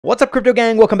What's up, crypto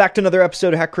gang? Welcome back to another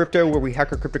episode of Hack Crypto, where we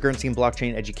hack our cryptocurrency and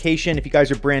blockchain education. If you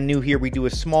guys are brand new here, we do a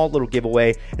small little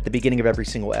giveaway at the beginning of every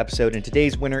single episode, and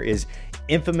today's winner is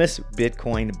Infamous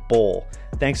Bitcoin Bull.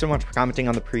 Thanks so much for commenting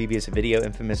on the previous video,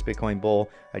 Infamous Bitcoin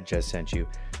Bull. I just sent you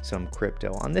some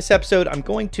crypto. On this episode, I'm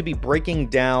going to be breaking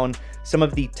down some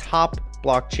of the top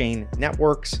blockchain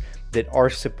networks that are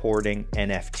supporting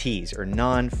NFTs, or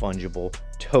non-fungible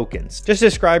tokens. Just to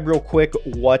describe real quick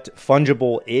what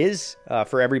fungible is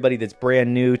for everybody that's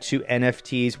brand new to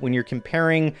NFTs. When you're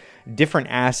comparing different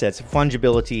assets,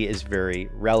 fungibility is very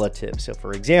relative. So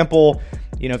for example,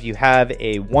 if you have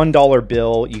a $1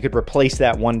 bill, you could replace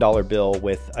that $1 bill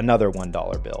with another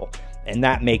 $1 bill, and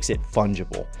that makes it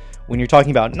fungible. When you're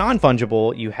talking about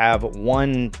non-fungible, you have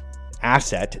one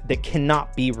asset that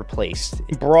cannot be replaced.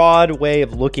 Broad way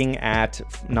of looking at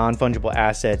non-fungible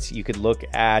assets, you could look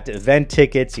at event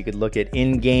tickets, you could look at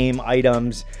in-game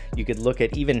items, you could look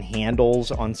at even handles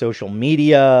on social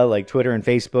media like Twitter and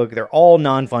Facebook. They're all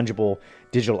non-fungible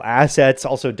digital assets,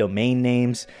 also domain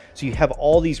names. So you have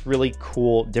all these really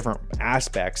cool different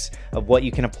aspects of what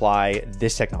you can apply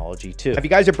this technology to. If you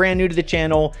guys are brand new to the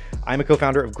channel, I'm a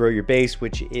co-founder of Grow Your Base,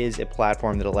 which is a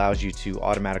platform that allows you to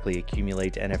automatically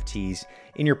accumulate NFTs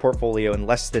in your portfolio in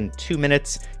less than 2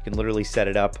 minutes. You can literally set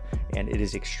it up, and it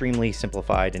is extremely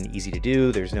simplified and easy to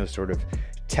do. There's no sort of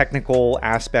technical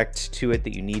aspect to it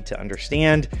that you need to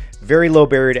understand. Very low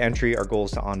barrier to entry. Our goal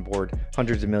is to onboard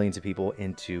hundreds of millions of people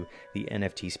into the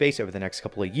NFT space over the next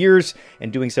couple of years,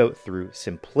 and doing so through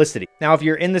simplicity. Now, if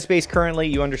you're in the space currently,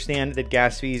 you understand that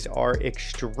gas fees are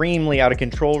extremely out of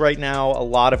control right now. A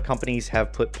lot of companies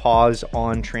have put pause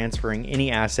on transferring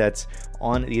any assets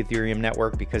on the Ethereum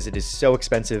network because it is so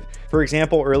expensive. For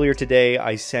example, earlier today,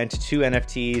 I sent 2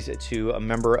 NFTs to a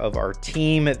member of our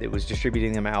team that was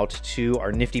distributing them out to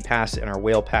our Nifty Pass and our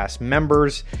Whale Pass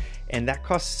members, and that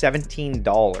cost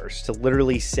 $17 to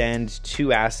literally send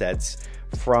 2 assets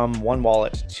from one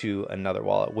wallet to another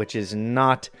wallet, which is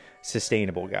not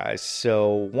sustainable, guys.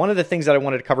 So one of the things that I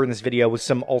wanted to cover in this video was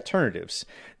some alternatives.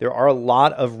 There are a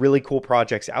lot of really cool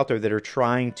projects out there that are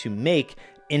trying to make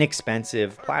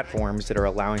inexpensive platforms that are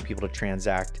allowing people to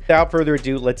transact. Without further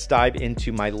ado, let's dive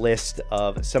into my list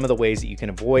of some of the ways that you can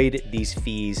avoid these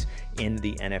fees in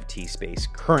the NFT space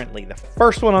currently. The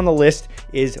first one on the list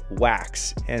is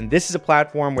Wax, and this is a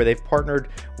platform where they've partnered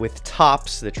with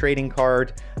Topps, the trading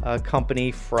card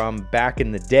company from back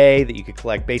in the day that you could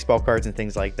collect baseball cards and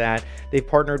things like that. They've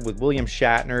partnered with William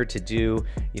Shatner to do,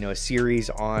 a series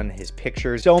on his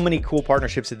pictures. So many cool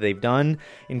partnerships that they've done,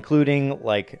 including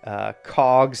like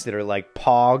cogs that are like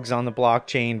pogs on the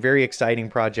blockchain. Very exciting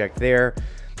project there.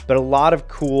 But a lot of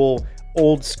cool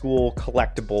old school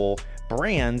collectible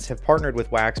brands have partnered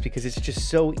with Wax because it's just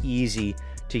so easy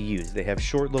to use. They have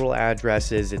short little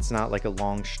addresses. It's not like a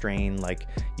long strain like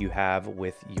you have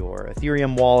with your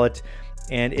Ethereum wallet,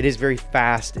 and it is very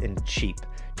fast and cheap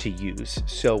to use.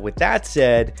 So with that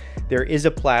said, there is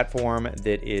a platform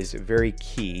that is very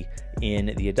key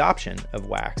in the adoption of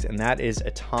Wax, and that is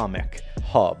Atomic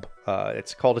Hub.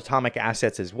 It's called Atomic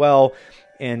Assets as well.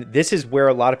 And this is where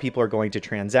a lot of people are going to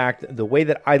transact. The way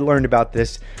that I learned about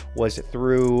this was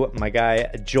through my guy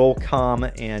Joel Com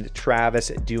and Travis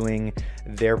doing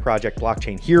their project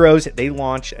Blockchain Heroes. They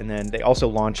launch, and then they also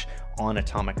launch on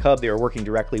Atomic Hub. They are working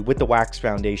directly with the Wax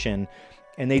Foundation,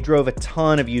 and they drove a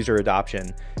ton of user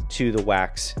adoption to the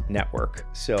Wax network.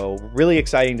 So really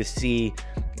exciting to see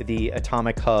the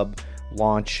Atomic Hub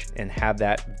launch and have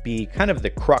that be kind of the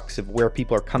crux of where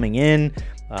people are coming in,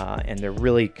 and they're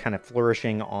really kind of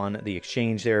flourishing on the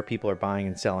exchange there. People are buying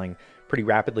and selling pretty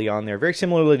rapidly on there, very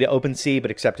similarly to OpenSea,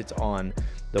 but except it's on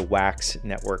the Wax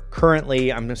network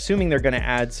currently. I'm assuming they're going to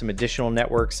add some additional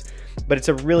networks, but it's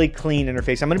a really clean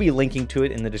interface. I'm going to be linking to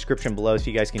it in the description below so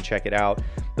you guys can check it out,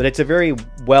 but it's a very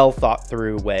well thought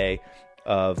through way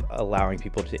of allowing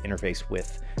people to interface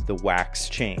with the Wax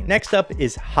chain. Next up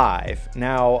is Hive.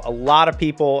 Now, a lot of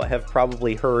people have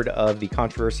probably heard of the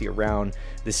controversy around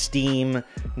the Steam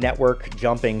network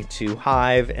jumping to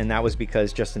Hive, and that was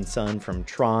because Justin Sun from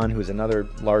Tron, who is another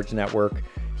large network,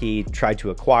 he tried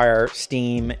to acquire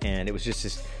Steam, and it was just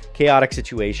this chaotic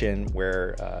situation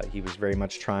where he was very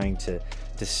much trying to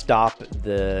stop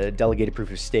the delegated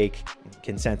proof of stake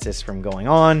consensus from going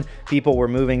on. People were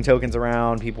moving tokens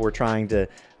around. People were trying to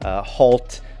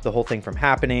halt the whole thing from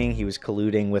happening. He was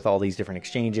colluding with all these different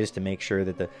exchanges to make sure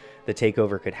that the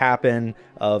takeover could happen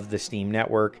of the Steam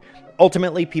network.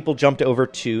 Ultimately, people jumped over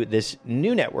to this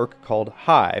new network called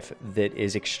Hive that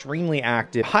is extremely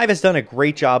active. Hive has done a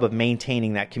great job of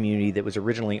maintaining that community that was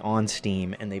originally on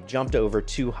Steam, and they've jumped over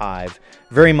to Hive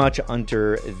very much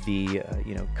under the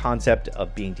concept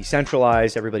of being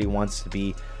decentralized. Everybody wants to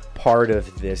be part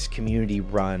of this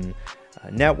community-run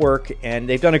network, and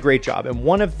they've done a great job. And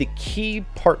one of the key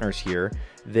partners here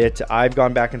that I've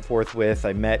gone back and forth with,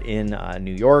 I met in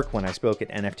New York when I spoke at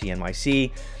NFT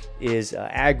NYC, is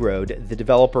Agrode, the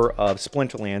developer of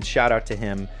Splinterlands. Shout out to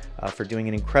him for doing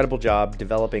an incredible job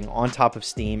developing on top of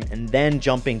Steam and then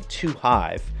jumping to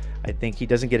Hive. I think he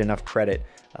doesn't get enough credit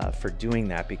for doing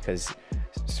that, because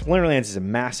Splinterlands is a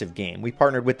massive game. We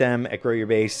partnered with them at Grow Your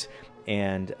Base,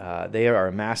 and they are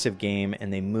a massive game,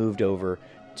 and they moved over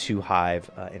to Hive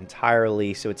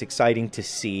entirely. So it's exciting to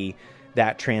see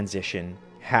that transition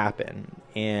happen.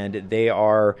 And they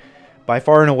are by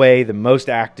far and away the most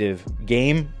active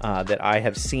game that I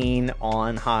have seen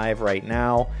on Hive right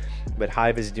now. But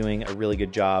Hive is doing a really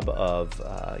good job of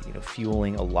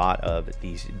fueling a lot of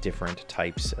these different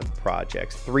types of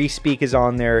projects. 3Speak is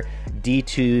on there,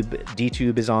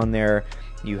 DTube is on there.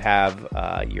 You have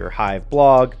your Hive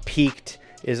blog, Peaked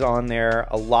is on there.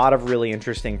 A lot of really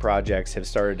interesting projects have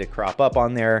started to crop up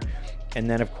on there. And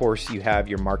then, of course, you have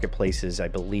your marketplaces. I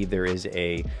believe there is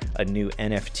a new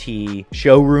NFT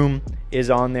showroom is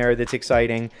on there that's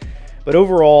exciting. But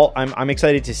overall, I'm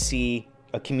excited to see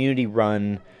a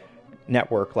community-run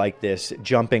network like this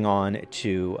jumping on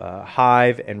to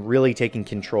Hive and really taking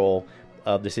control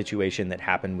of the situation that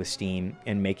happened with Steam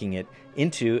and making it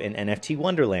into an NFT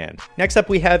wonderland. Next up,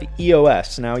 we have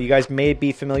EOS. Now, you guys may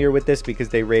be familiar with this because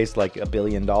they raised like $1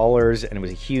 billion, and it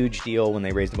was a huge deal when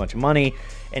they raised a bunch of money.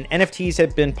 And NFTs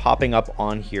have been popping up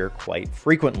on here quite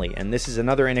frequently, and this is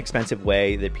another inexpensive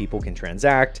way that people can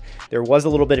transact. There was a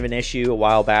little bit of an issue a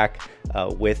while back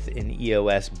with an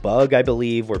EOS bug, I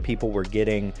believe, where people were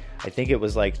getting, I think it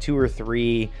was like 2 or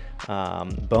 3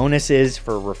 bonuses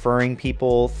for referring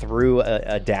people through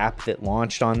a dApp that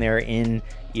launched on there in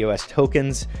EOS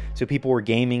tokens. So people were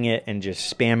gaming it and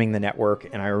just spamming the network.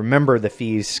 And I remember the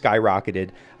fees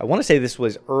skyrocketed. I want to say this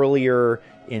was earlier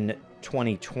in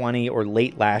 2020 or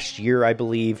late last year, I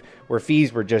believe, where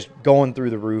fees were just going through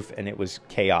the roof and it was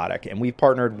chaotic. And we've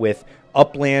partnered with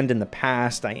Upland in the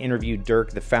past. I interviewed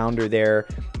Dirk, the founder there,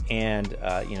 and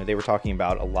they were talking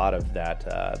about a lot of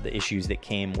that, the issues that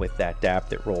came with that dApp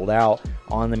that rolled out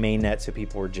on the mainnet. So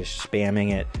people were just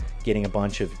spamming it, getting a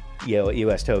bunch of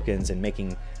EOS tokens and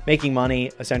making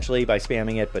money essentially by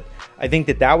spamming it. But I think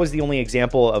that was the only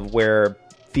example of where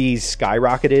fees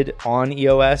skyrocketed on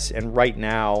EOS, and right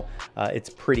now it's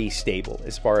pretty stable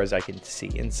as far as I can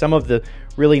see. And some of the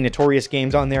really notorious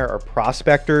games on there are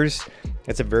Prospectors.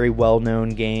 That's a very well-known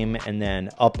game. And then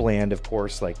Upland, of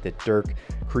course, like that Dirk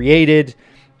created.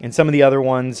 And some of the other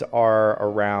ones are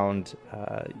around,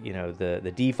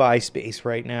 the DeFi space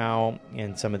right now,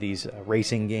 and some of these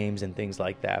racing games and things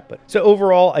like that. But so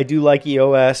overall, I do like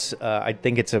EOS. I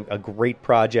think it's a great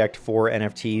project for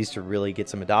NFTs to really get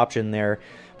some adoption there.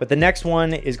 But the next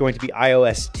one is going to be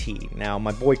IOST. Now,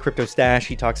 my boy Crypto Stash,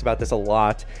 he talks about this a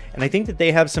lot, and I think that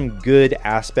they have some good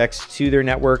aspects to their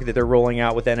network that they're rolling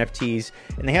out with NFTs,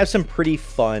 and they have some pretty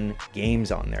fun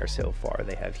games on there so far.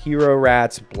 They have Hero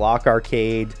Rats, Block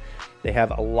Arcade. They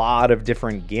have a lot of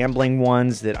different gambling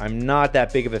ones that I'm not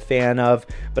that big of a fan of,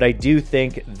 but I do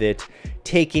think that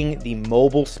taking the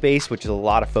mobile space, which is a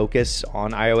lot of focus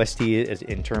on IOST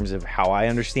in terms of how I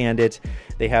understand it.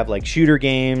 They have like shooter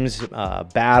games,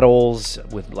 battles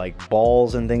with like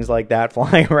balls and things like that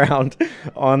flying around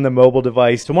on the mobile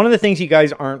device. So one of the things you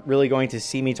guys aren't really going to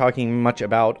see me talking much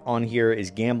about on here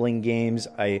is gambling games.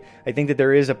 I think that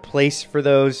there is a place for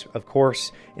those, of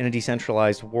course, in a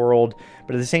decentralized world,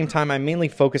 but at the same time, I'm mainly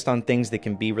focused on things that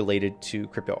can be related to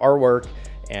crypto artwork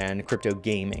and crypto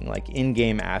gaming, like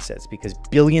in-game assets, because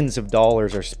billions of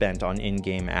dollars are spent on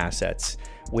in-game assets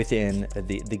within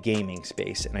the gaming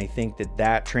space. And I think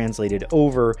that translated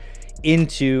over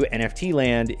into NFT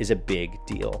land is a big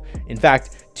deal. In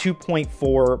fact,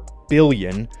 2.4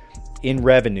 billion in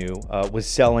revenue was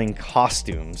selling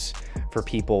costumes for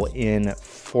people in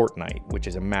Fortnite, which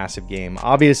is a massive game,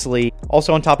 obviously.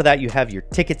 Also on top of that, you have your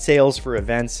ticket sales for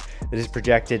events that is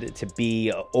projected to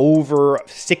be over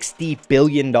 $60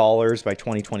 billion by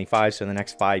 2025. So in the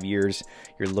next 5 years,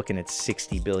 you're looking at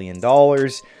 $60 billion.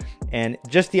 And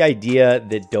just the idea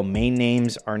that domain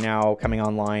names are now coming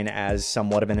online as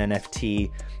somewhat of an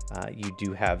NFT, you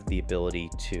do have the ability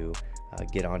to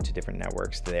get onto different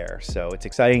networks there. So it's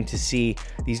exciting to see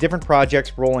these different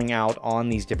projects rolling out on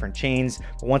these different chains.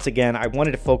 But once again, I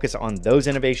wanted to focus on those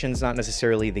innovations, not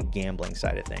necessarily the gambling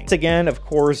side of things. Once again, of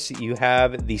course, you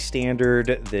have the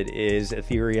standard that is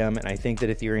Ethereum, and I think that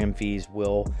Ethereum fees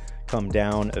will come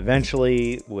down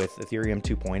eventually with Ethereum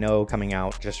 2.0 coming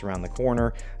out just around the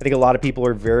corner. I think a lot of people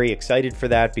are very excited for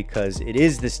that because it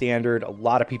is the standard. A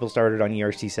lot of people started on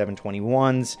ERC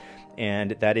 721s,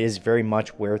 and that is very much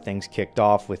where things kicked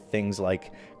off with things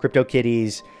like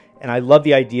CryptoKitties. And I love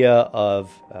the idea of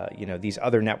these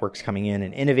other networks coming in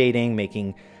and innovating,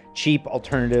 making cheap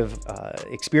alternative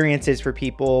experiences for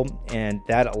people, and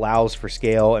that allows for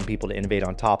scale and people to innovate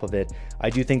on top of it. I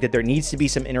do think that there needs to be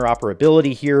some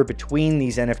interoperability here between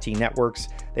these NFT networks.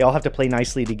 They all have to play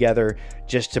nicely together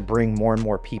just to bring more and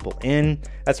more people in.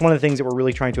 That's one of the things that we're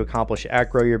really trying to accomplish at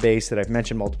Grow Your Base that I've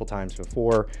mentioned multiple times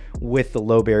before, with the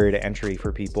low barrier to entry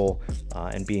for people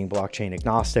and being blockchain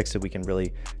agnostic, so we can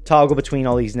really toggle between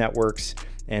all these networks.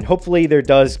 And hopefully there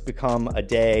does become a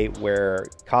day where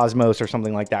Cosmos or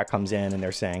something like that comes in and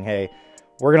they're saying, hey,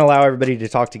 we're going to allow everybody to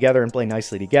talk together and play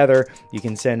nicely together. You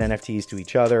can send NFTs to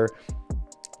each other.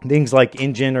 Things like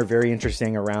Engine are very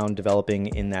interesting around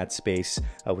developing in that space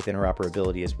with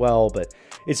interoperability as well. But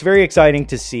it's very exciting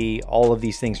to see all of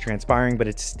these things transpiring, but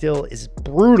it still is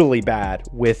brutally bad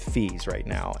with fees right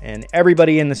now. And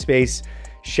everybody in the space,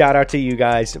 shout out to you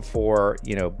guys for,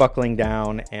 buckling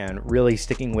down and really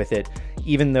sticking with it,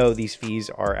 even though these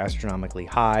fees are astronomically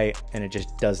high and it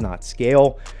just does not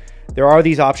scale. There are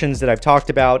these options that I've talked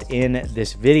about in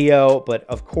this video, but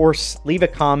of course, leave a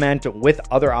comment with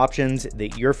other options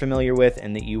that you're familiar with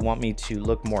and that you want me to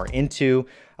look more into.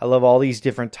 I love all these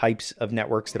different types of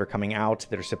networks that are coming out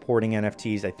that are supporting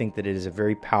NFTs. I think that it is a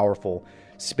very powerful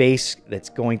space that's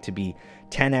going to be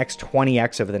 10x,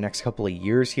 20x over the next couple of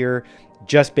years here,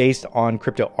 just based on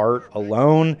crypto art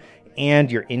alone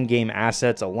and your in-game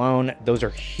assets alone. Those are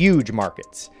huge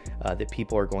markets that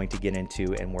people are going to get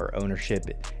into, and where ownership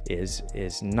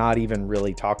is not even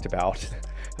really talked about.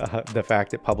 The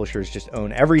fact that publishers just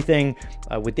own everything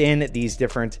within these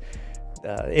different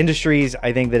industries.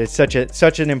 I think that it's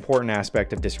such an important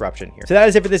aspect of disruption here. So that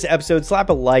is it for this episode. Slap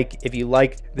a like if you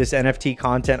liked this NFT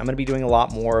content. I'm going to be doing a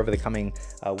lot more over the coming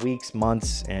weeks,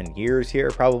 months, and years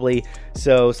here probably.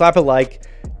 So slap a like.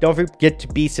 Don't forget to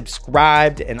be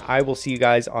subscribed, and I will see you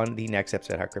guys on the next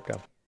episode of Hack Crypto.